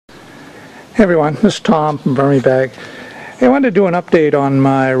Hey everyone, this is Tom from VermiBag. Hey, I wanted to do an update on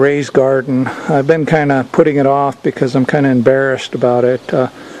my raised garden. I've been kind of putting it off because I'm kind of embarrassed about it.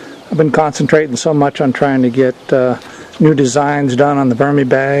 I've been concentrating so much on trying to get new designs done on the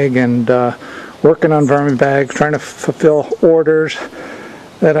VermiBag and working on VermiBag, trying to fulfill orders,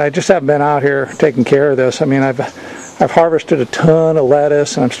 that I just haven't been out here taking care of this. I mean, I've harvested a ton of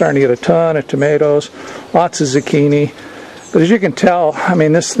lettuce and I'm starting to get a ton of tomatoes, lots of zucchini. But as you can tell, I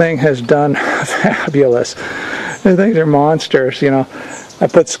mean, this thing has done fabulous. These things are monsters, you know. I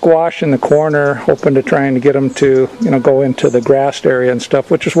put squash in the corner, hoping to trying to get them to, you know, go into the grassed area and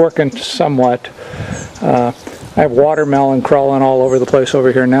stuff, which is working somewhat. I have watermelon crawling all over the place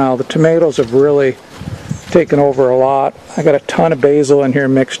over here now. The tomatoes have really taken over a lot. I got a ton of basil in here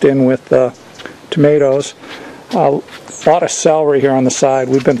mixed in with tomatoes. A lot of celery here on the side.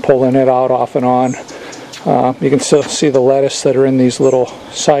 We've been pulling it out off and on. You can still see the lettuce that are in these little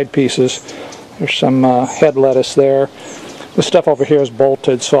side pieces. There's some head lettuce there. This stuff over here is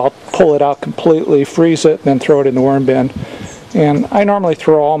bolted, so I'll pull it out completely, freeze it, and then throw it in the worm bin. And I normally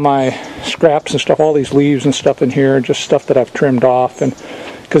throw all my scraps and stuff, all these leaves and stuff in here, just stuff that I've trimmed off, and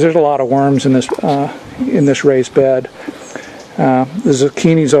because there's a lot of worms in this raised bed. The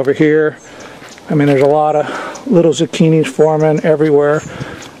zucchinis over here. I mean, there's a lot of little zucchinis forming everywhere.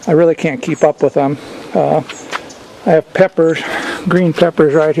 I really can't keep up with them. I have peppers, green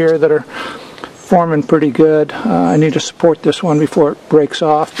peppers right here that are forming pretty good. I need to support this one before it breaks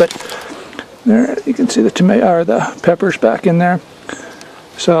off, but there you can see the tomato or the peppers back in there.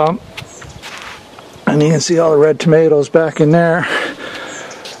 So, and you can see all the red tomatoes back in there.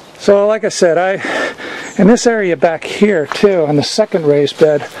 So, like I said, in this area back here too, on the second raised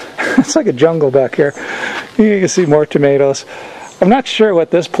bed, it's like a jungle back here. You can see more tomatoes. I'm not sure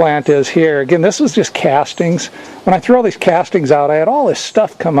what this plant is here. Again, this was just castings. When I threw all these castings out, I had all this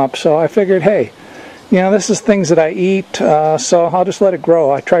stuff come up, so I figured, hey, you know, this is things that I eat, so I'll just let it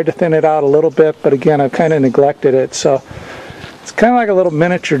grow. I tried to thin it out a little bit, but again, I've kind of neglected it, so it's kind of like a little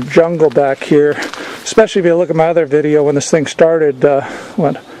miniature jungle back here, especially if you look at my other video when this thing started,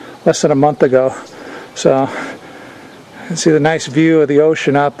 less than a month ago. So, you can see the nice view of the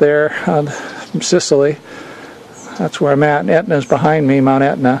ocean out there from Sicily. That's where I'm at. Etna's behind me, Mount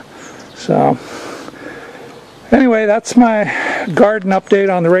Etna. So, anyway, that's my garden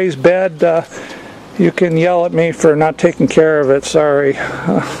update on the raised bed. You can yell at me for not taking care of it. Sorry.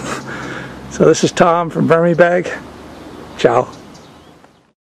 So this is Tom from VermiBag. Ciao.